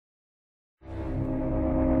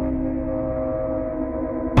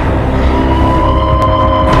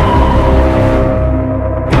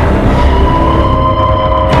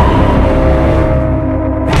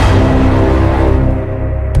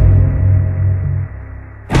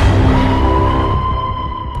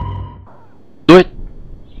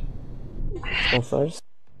Go first.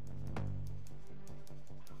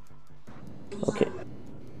 Okay.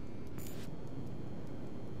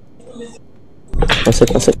 One sec.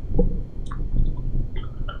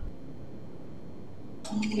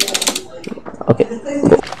 Okay.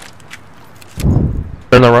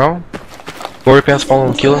 Turn around. Glory pants, follow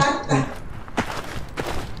and kill him.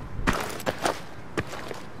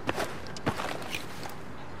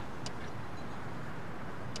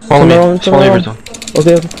 Follow me. Follow everything.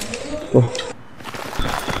 Okay. Go.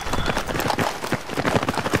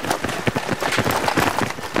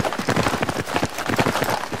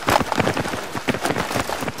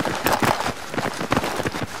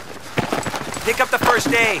 Pick up the first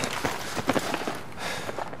aid.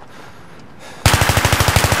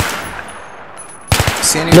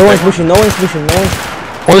 No one's pushing. One is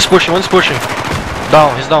pushing.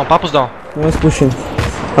 Down, he's down. Papo's down. No one's pushing.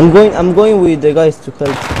 I'm going with the guys to help.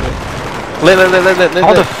 Let.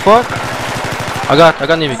 How the fuck? I got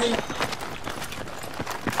Nivik.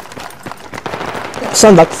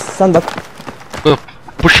 Sandbox. Go.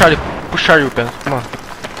 Push Charlie, Rupen. Come on.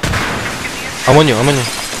 I'm on you.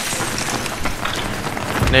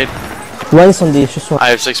 Nade. One is on the just one. I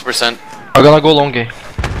have 6%. I'm gonna go long game.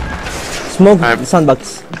 Smoke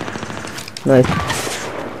sandbox. Nice.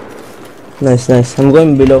 I'm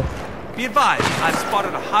going below. Be advised, I've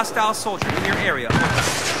spotted a hostile soldier in your area.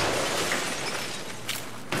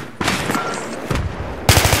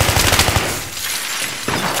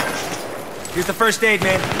 Here's the first aid,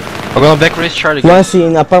 man. I'm gonna back race Charlie. One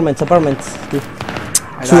in apartments. Two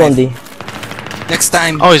on the. Next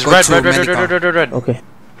time. Oh, he's red. Okay.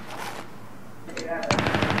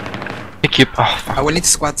 Keep. Oh, fuck. I will need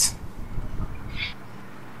squats.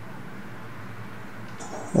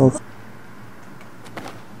 Okay.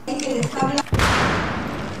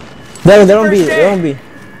 There won't be.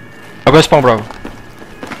 I'm gonna spawn, bro.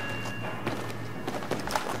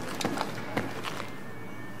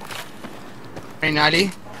 In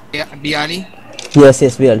alley. B alley.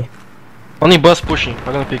 Yes, be Ali. Only bus pushing. I'm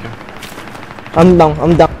gonna pick him. I'm down.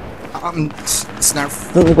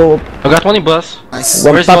 Snarf. Don't go up. I got one in bus. Nice.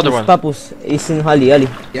 Where's the other one? Papus is in alley.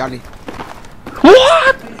 B alley.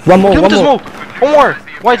 What? One more. Kill with the smoke. One more.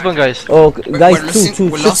 White one, guys. Oh, We're guys, losing- two.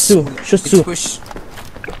 we're Shoot lost. two. Push.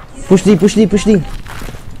 Push D.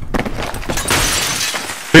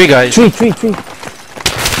 3 guys. Three.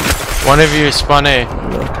 One of you spawn A.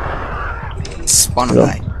 Spawn a No.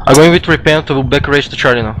 guy. I'm going with repent to back race to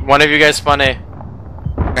Charlie now. One of you guys spawn A.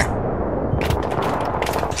 Okay.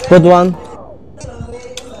 Put one.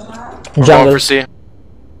 We're going Jungle. for C.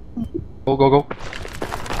 Go.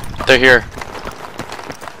 They're here.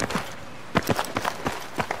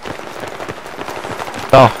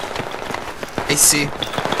 Oh, AC.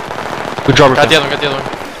 good job, Got the repent. other one.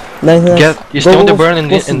 Nice. You stay on the burn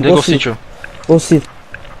and then go sit you. Go sit.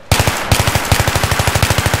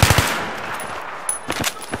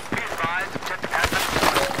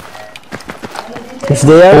 If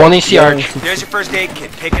they are, One in C arch. There's your first aid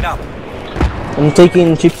kit. Pick it up. I'm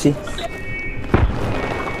taking Gypsy.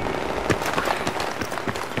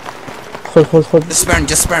 Hold.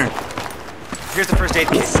 Just burn. Here's the first aid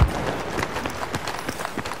kit.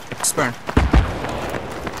 Just burn.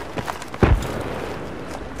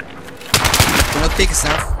 Do not take a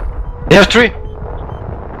snarf. They have 3.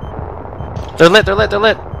 They're lit.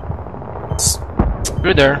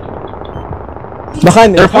 You're there.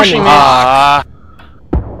 Behind me. They're pushing me. Ah.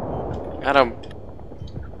 Got him.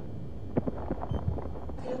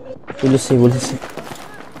 We'll see.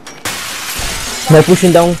 They're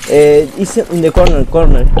pushing down. He's in the corner.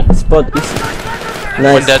 Spot.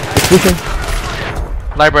 Nice. One dead. He's pushing.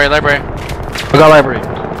 Library. I got library.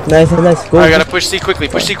 Nice. Go. I gotta push C quickly.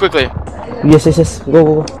 Yes.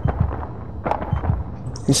 Go.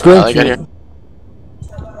 He's going I got here.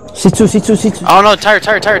 C2. Oh no, tire.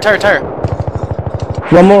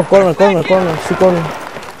 One more corner. C corner.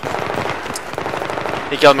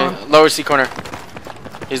 He killed me. Lower C corner.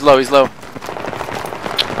 He's low.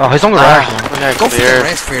 Oh, he's on the garage. Okay, Go for the clear.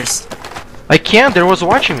 red first. I can't. There was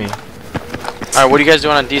watching me. Alright, what are you guys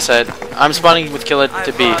doing on D side? I'm spawning with Kill It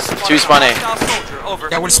to B. 2 spawn A. Hostile soldier, over.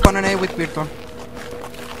 Yeah, we'll spawn an A with Beardcon.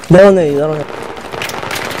 Down A. Area,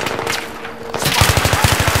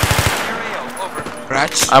 over.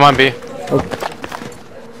 Ratch. I'm on B.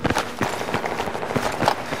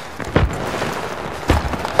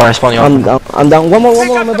 Alright, spawning out. I'm down. One more.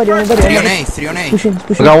 My buddy. 3 on A. 3 on A. Pushing.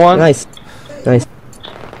 I got one. Nice.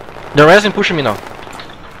 They're rising, pushing me now.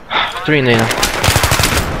 3 in there now.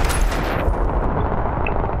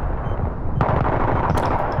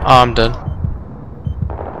 Oh, I'm dead.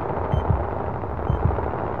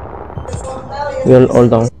 We're all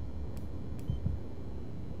down.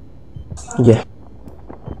 Yeah.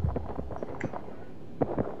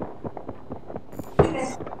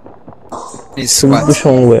 He's So squad. push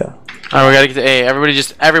on where? Alright, we gotta get to A. Everybody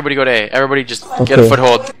go to A. Everybody just get a Okay.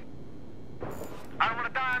 foothold. I don't want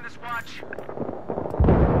to die on this watch.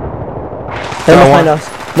 They're Got behind one. us.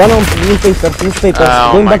 One on newspaper.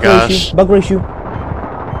 Oh Going my back gosh. ratio. Back ratio.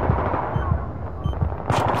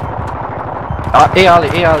 A alley,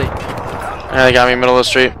 A alley. Yeah, they got me middle of the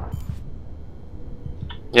street.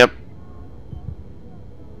 Yep.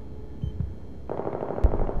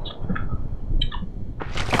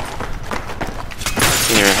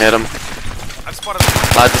 Can't even hit him. I've spotted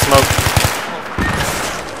Lots of smoke.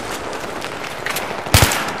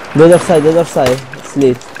 The other side. It's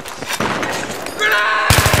lit.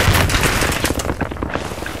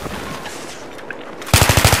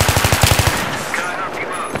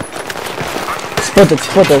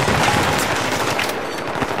 Spotted.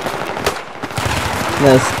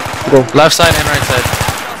 Nice. Go. Left side and right side.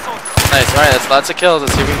 Nice. Alright, that's lots of kills.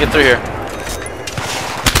 Let's see if we can get through here.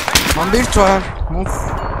 Come on, virtual. Move. I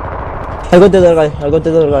got the other guy.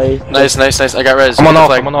 Nice. I got res. I'm on Get the alpha,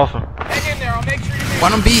 flag. I'm on alpha. Hang in there. I'll make sure you make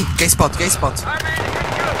One on B. Gay spot.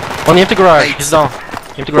 On the empty garage, Wait. he's down.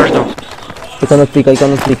 Empty garage down. I cannot pick.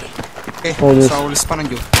 Okay, Oh, yes. so I will spawn on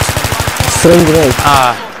you. Throwing grenade.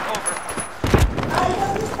 Ah,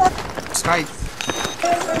 Sky.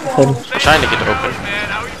 trying to get open. man.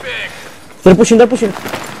 How you big? They're pushing.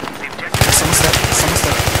 Someone's dead.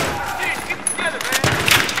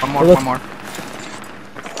 One more.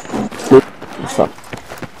 Fuck.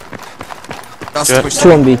 Just Good. push.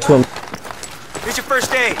 2 on B. Here's your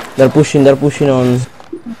first aid. They're pushing on.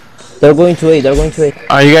 They're going to A.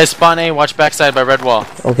 Alright, you guys spawn A. Watch backside by red wall.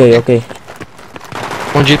 Okay.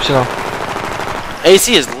 One gypsy now.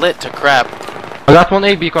 AC is lit to crap. I got one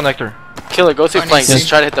AB connector. Killer, go through Fine, flank. AC. Just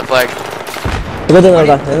try to hit the flag. I got another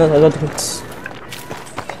guy. I got him.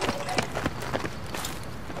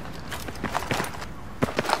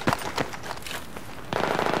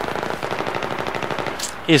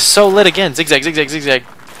 He is so lit again. Zigzag. Sisters.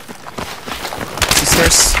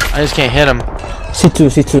 I just can't hit him.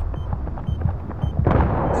 C2.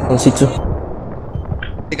 On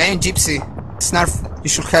C2. The guy in Gypsy. Snarf. You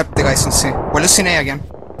should help the guys on C. We're losing A again.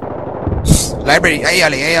 Library. A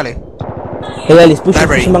alley. Hey Alice,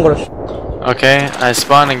 Library. pushing Bangladesh. Okay, I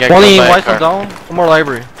spawn and get One killed in by a white car. one down, one more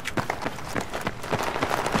library.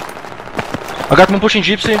 I got one pushing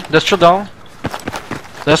gypsy, that's two down.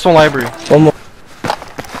 That's one library. One more.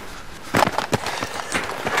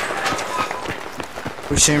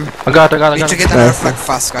 Push him. I got Need to it. get another Nice. flag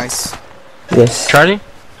fast, guys. Yes. Charlie?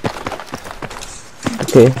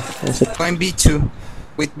 Okay. That's it. Going B2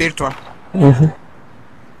 with virtual.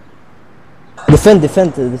 Defend.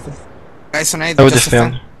 Guys on A. I would just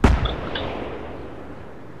defend.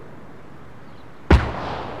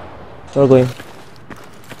 We're going.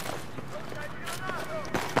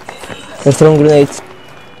 They're throwing grenades.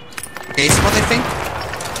 Okay, spot I think.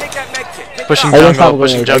 Take that med kit. Pick Pushing I don't have jungle, a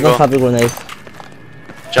pushing grenade. I don't jungle. have a grenade.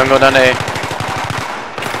 Jungle down A.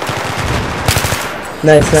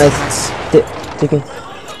 Nice. Nice. Take it.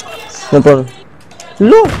 No problem.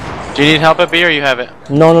 Look. Do you need help at B or you have it?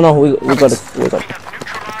 No. We got it.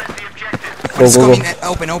 It's Go.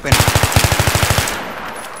 coming open.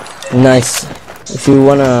 Nice. If you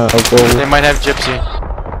wanna go. They might have gypsy.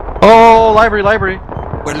 Oh, library.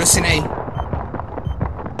 We're losing A.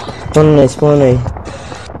 Spawn A.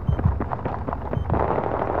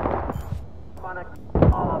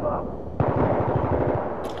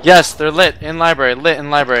 Yes, they're lit in library.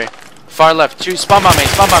 Far left. Choose spawn bomb A.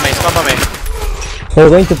 They're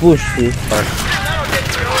going to push. See.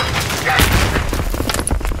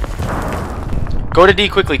 Go to D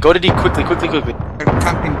quickly. We're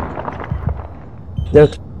camping. They're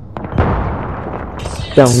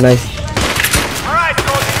down. Nice. All right,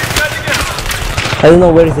 soldier, you're good to go. I don't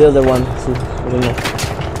know where is the other one. See. I don't know.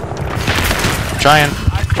 Trying.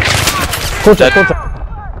 Contra.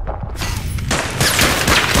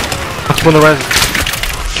 Let's one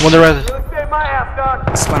the res. Stay my ass,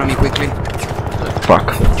 dog. Spawn on me quickly. Fuck.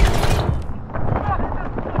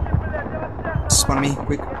 Spawn on me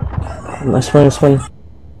quick. Nice one.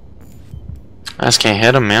 I just can't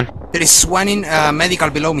hit him, man. There is one in medical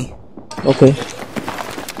below me. Okay.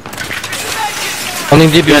 One in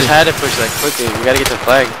You DB. guys had to push that quickly. We gotta get to the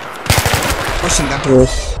flag. Pushing them.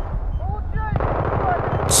 Yes.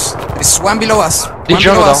 There is one below us. Did One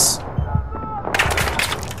jungle below down. us.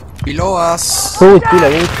 Below us. Go with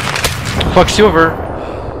Pila. Fuck, Silver.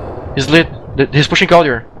 He's lit. He's pushing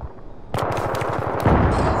Collier.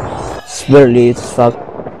 It's very late. Fuck.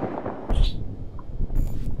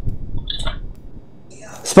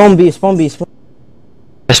 Spawn B, spawn B, spawn.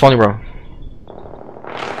 I'm spawning, bro.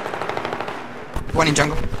 One in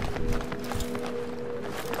jungle.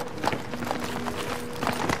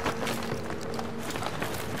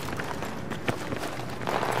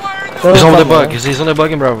 He's on the bug. He's on the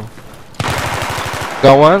bug in Bravo.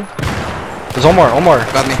 Got one. There's one more. One more.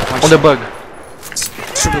 Got me. One On the shot. bug.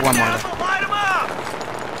 Should be one more. Though.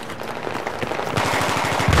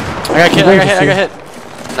 I got hit, I got hit.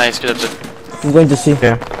 Nice, good episode. I'm going to see.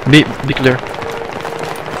 Yeah. Be clear.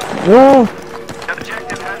 No!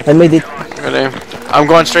 I made it. Good aim. I'm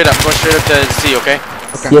going straight up to Z, okay?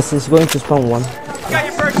 Okay. Yes, he's going to spawn one. Got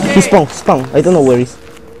your first He spawn. I don't know where he's.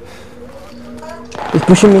 He's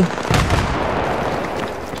pushing me.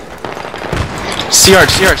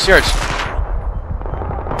 C-arch.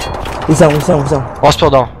 He's down. Hospital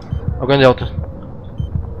down. I'm going Delta.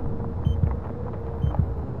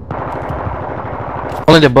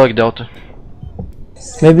 Only the bug, Delta.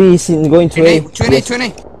 Maybe he's going to A. 2 in A, 2 in A.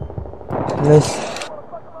 Nice.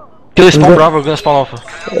 Kill the spawn Go- Bravo, we're gonna spawn Alpha.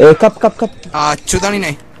 Cup. 2 down in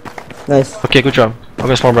A. Nice. Okay, good job. I'm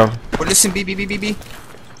gonna spawn Bravo. We're losing B.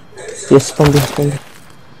 Yes, spawn B.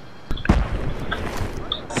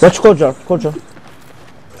 Watch Courtyard.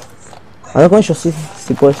 Anda con ellos, sí,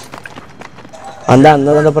 puedes. Anda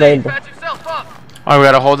por ahí. Alright, we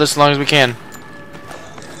gotta hold this as long as we can.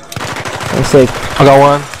 I'm safe. I got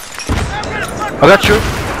one. I got two.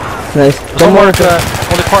 Nice. There's one more on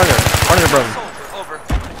the corner. Corner, Bravo.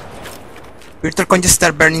 Virtual can just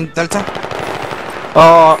start burning Delta.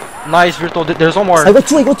 Nice, Virtual. There's one more. I got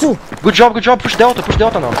two. Good job. Push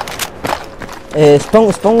Delta now.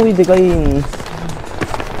 Spawn with the guy in.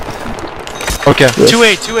 Okay. Yes.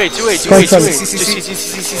 2A.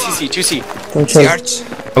 C. 2C. Don't C check. arch.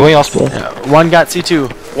 I'm going hospital. One got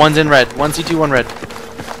C2. One's in red. One C2, one red.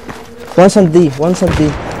 One's on D.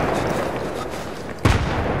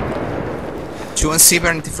 2 on C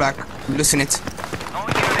burning the flag. I'm losing it.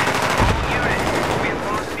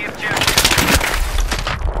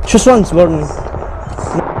 Just one's burning.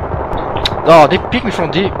 Oh, they picked me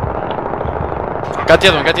from D. Got the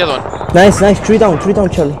other one. Nice. 3 down,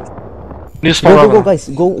 Charlie. Need to spawn Go, Bravo. guys.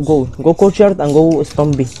 Go Courtyard and go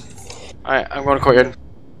spawn B. Alright, I'm going to courtyard.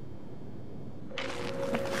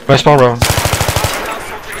 My spawn Bravo.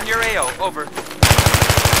 soldier in your AO. Over.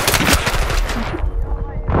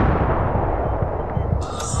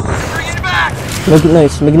 Bring it back. Make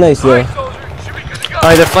it nice there.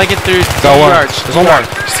 Alright, they're flanking through Got one. C-arch. There's one more.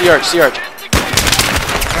 C-arch.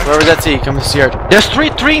 Whoever's at C, come to C-arch. There's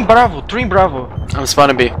three in Bravo. I'm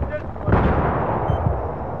spawning B.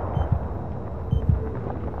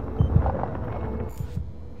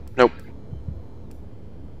 Nope.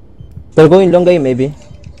 They're going long A maybe.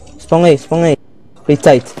 Spawn A. Play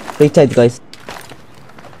tight, guys.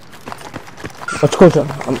 Watch Courtyard.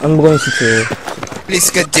 I'm going to. Please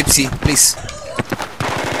get Gypsy, please.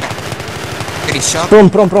 Getting shot. Prom.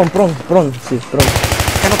 See, prom.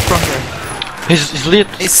 Cannot prone here. He's lit.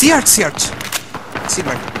 Hey, C arch.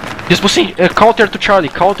 Silver. He's pushing. Counter to Charlie.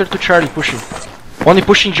 Pushing. Only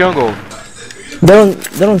pushing jungle.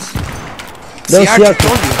 They're on C CR. arch,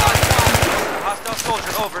 told you. Hostile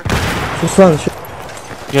soldier. Over. Just one.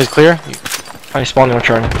 You guys clear? I'm spawning on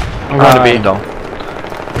Charlie. I'm going to B. Down.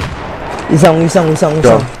 He's down.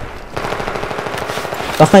 Down.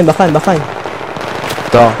 Behind.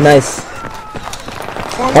 Down. Nice.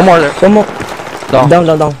 One more there. One more. Down.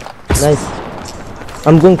 Down. Nice.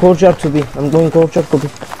 I'm going Courtyard to B. Yes. I'm going Courtyard to B.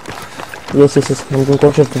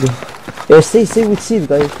 Stay with C,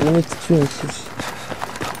 guys. We need to swing C.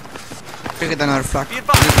 We get another flag.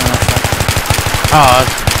 Ah,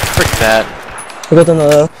 frick that. I got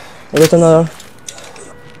another.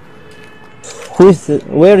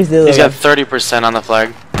 Where is the other He's got guy? 30% on the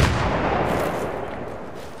flag.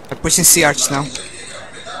 I'm pushing C arch now.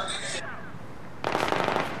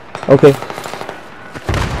 Okay.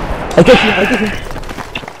 I get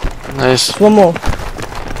him. Nice. One more.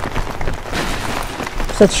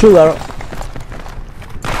 Set sugar.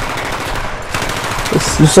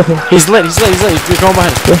 You saw him. He's lit. He's going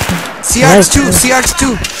behind us. C arch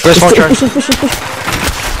 2. Where's spawn Charlie? Push.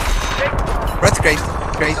 Red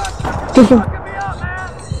great. Kill him.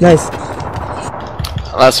 Nice.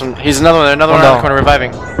 Last one. He's another one around the down. corner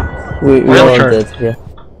reviving. We Real are turn. dead, yeah.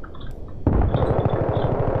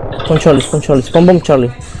 Spawn Charlie. Spawn bomb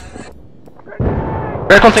Charlie.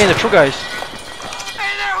 Red container, two guys.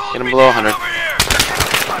 Get him below 100.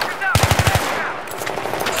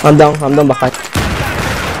 I'm down behind.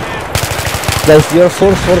 Guys, you're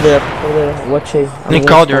 4 there. Watch A. Nick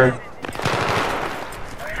Calder.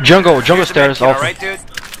 Jungle stairs All off. right, dude.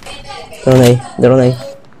 They're on A.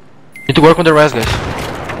 Need to work on the res, guys.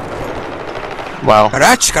 Wow.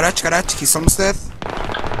 Garage. He's almost dead.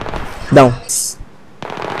 Down.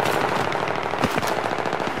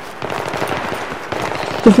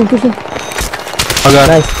 Push him. I got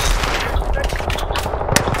it. Nice.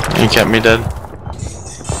 You kept me dead.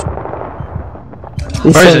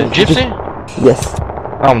 Where is it? Gypsy? Yes.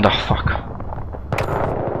 Oh, the fuck.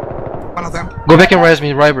 One of them. Go back and res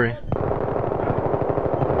me, library.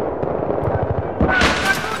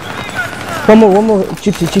 One more.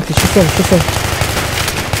 Gypsy. Shoot one.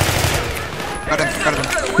 Got him.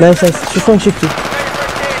 Nice. Shoot one, Gypsy.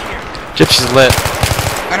 Gypsy's lit.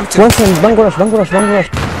 Got him too. One time. Bang rush.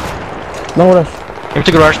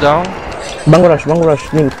 Empty garage down. Bang rush.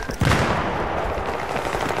 Link.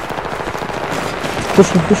 Push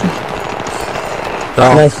him.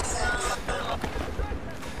 Down. Nice.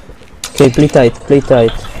 Okay, play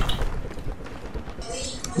tight.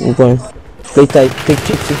 I'm going. Play tight. Take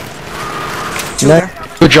Gypsy. Two Nice. there.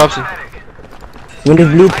 Good job, Sid. We need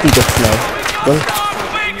blue tickets now. Don't.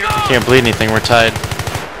 Can't bleed anything, we're tied.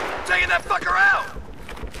 Taking that fucker out!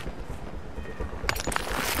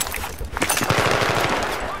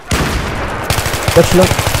 Watch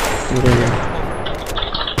long.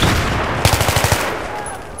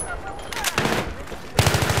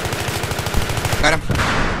 Got him.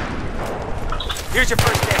 Here's your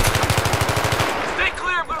first aid. Stay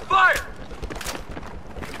clear, I'm gonna fire!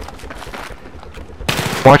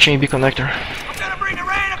 Watching EB connector. I'm gonna bring the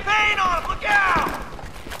rain of pain on him, look out!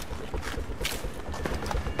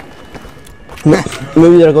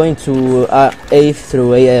 Maybe they're going to A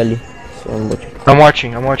through A alley. So I'm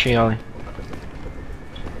watching. I'm watching alley.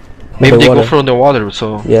 Maybe they go through the water,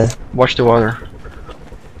 so Yeah. watch the water.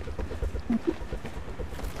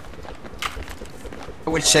 I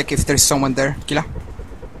will check if there's someone there. Killa,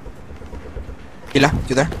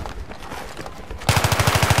 you there?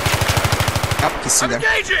 Yep, he's still there.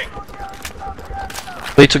 Engaging!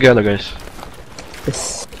 Play together, guys.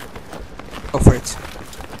 Yes. Go for it.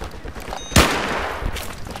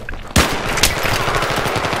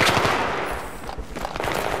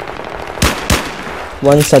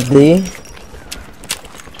 One's at D.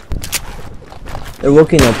 They're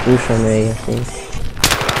working on push on A, I think.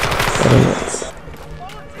 I don't know.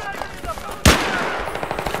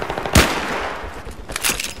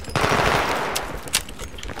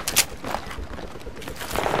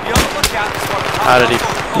 Be on the lookout, this one. How did he?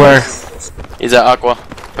 Where? He's at Aqua.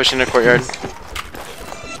 Pushing the courtyard.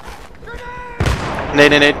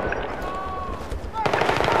 Nade.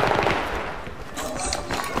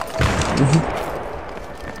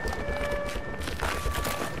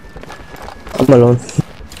 I'm alone.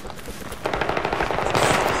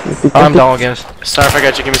 I'm down against. Starf, I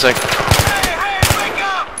got you, give me a sec. Hey, wake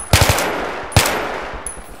up!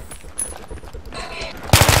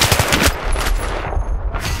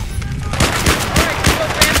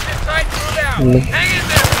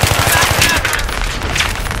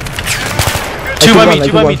 Two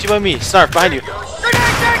by me. Snarf, behind you.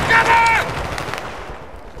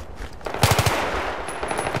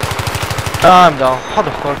 I'm down. How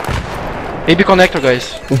the fuck? AB connector,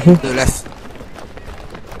 guys. To the left.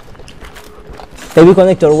 Heavy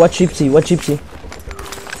connector, watch Gypsy.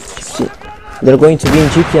 They're going to be in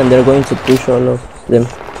Gypsy and they're going to push all of them.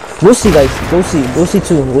 Go see, guys. Go see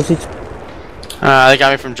two. They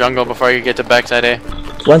got me from jungle before I could get to backside A.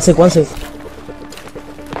 One sec.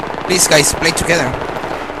 Please, guys, play together.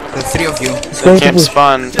 The three of you. It's going to Camp push.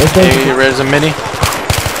 spawn. It's going to Hey, res a mini.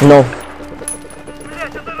 No.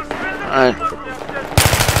 Alright.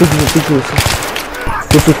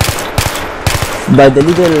 Pick. By the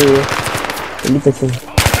little thing.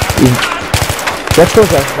 Watch those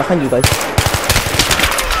guys, behind you guys.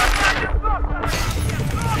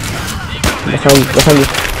 Behind you.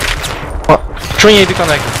 Train AB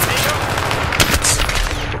connector.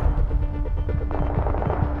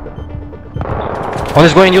 One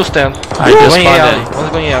is going you stand. I just Going A spawned alley. in. One is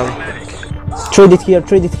going A alley. Trade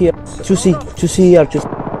it here. 2C here, just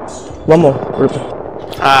one more. Ripper.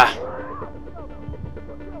 Ah.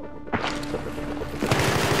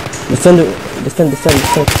 Defend.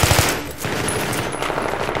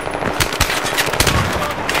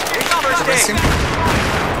 Press him.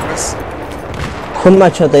 Press. One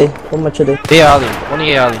match a day. A alley. One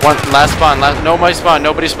A alley. One last spawn. Nobody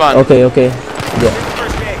spawn. Okay. Yeah.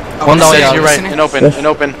 One down A Six, alley. you're right. In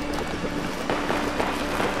open.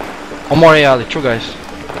 One more A alley. Two guys.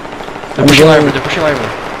 They're pushing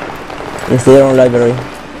library. Yes, they are on library.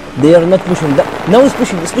 They are not pushing. No, it's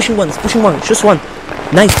pushing one. Just one.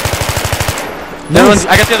 Nice.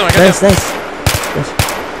 I got the other one. Nice.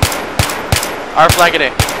 Our flag at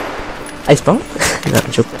A. I spawn? No,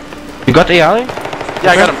 joke. You got A alley?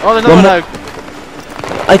 Yeah, I got him. Oh, there's One another one.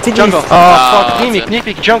 I think Jungle. he's- Fuck, that's Nimic, it.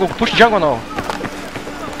 Nimic, jungle, push jungle now.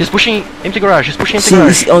 He's pushing empty garage, he's pushing empty see,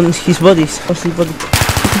 garage. he's on his body. On his body.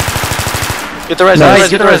 Get the res, Nice,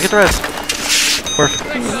 get the res, get the res.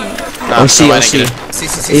 Perfect. Nah, On C, no, I on didn't C. get it.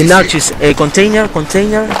 See. Nexus, container,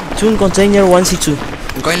 two container, one C2.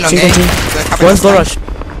 I'm going long, See, eh? continue. Do I have One enough time?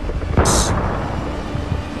 garage.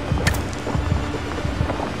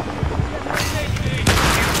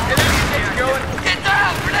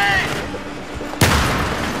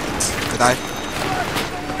 To die.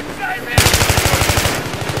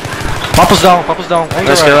 Papa's down, on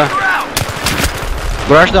Let's garage. kill her.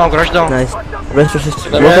 Garage down. Nice. Rest.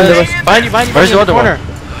 Work on the Res. rest. Behind you, Where's in the other corner.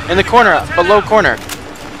 In the corner, below corner.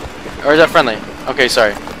 Or is that friendly? Okay,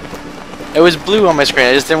 sorry. It was blue on my screen,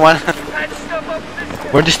 I just didn't want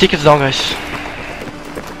Where these tickets down, guys?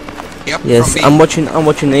 Yep, Yes, from B. I'm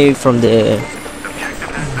watching A from the.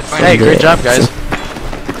 Fine. Hey, the- great job, guys.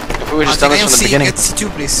 If we would just done The this guy on from the C, beginning. get C2,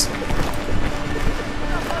 please.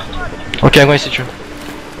 Okay, I'm going to sit you.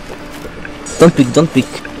 Don't pick.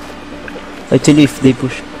 I tell you if they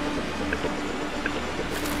push.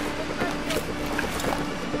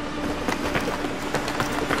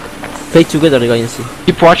 Play together, the guy in C.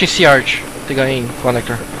 Keep watching C Arch, the guy in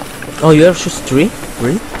connector. Oh, you have just 3?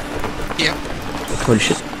 Really? Yeah. Holy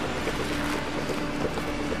shit.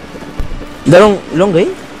 They're on long A?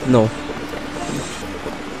 No.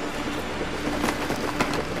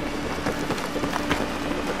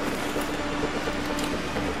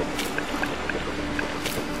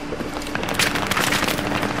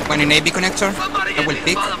 One in AB connector. Somebody I get will these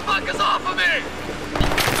pick. motherfuckers off of me!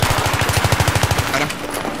 Got him.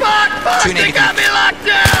 Fuck! Two They negative. got me locked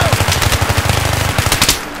down!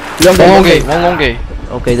 Long A. One long A.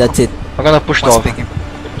 Okay, that's it. I'm gonna push the One's off. picking.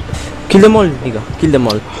 Kill them all, nigga. Kill them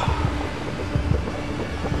all.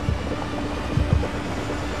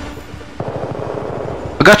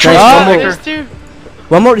 I got you. Nice, Ah, one more. Victor. there's two.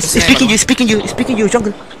 One more. It's It's speaking you,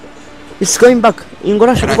 jungle. It's going back. In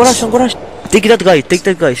garage. Take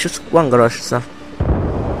that guy. Shoot one garage stuff.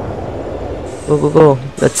 Go.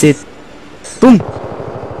 That's it. Boom.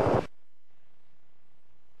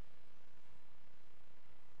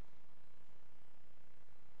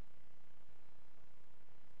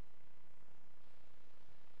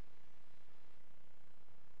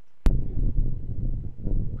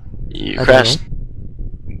 You I don't crashed.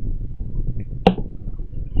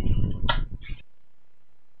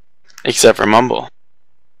 Except for Mumble.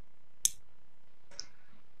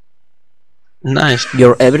 Nice.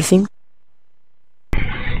 You're everything.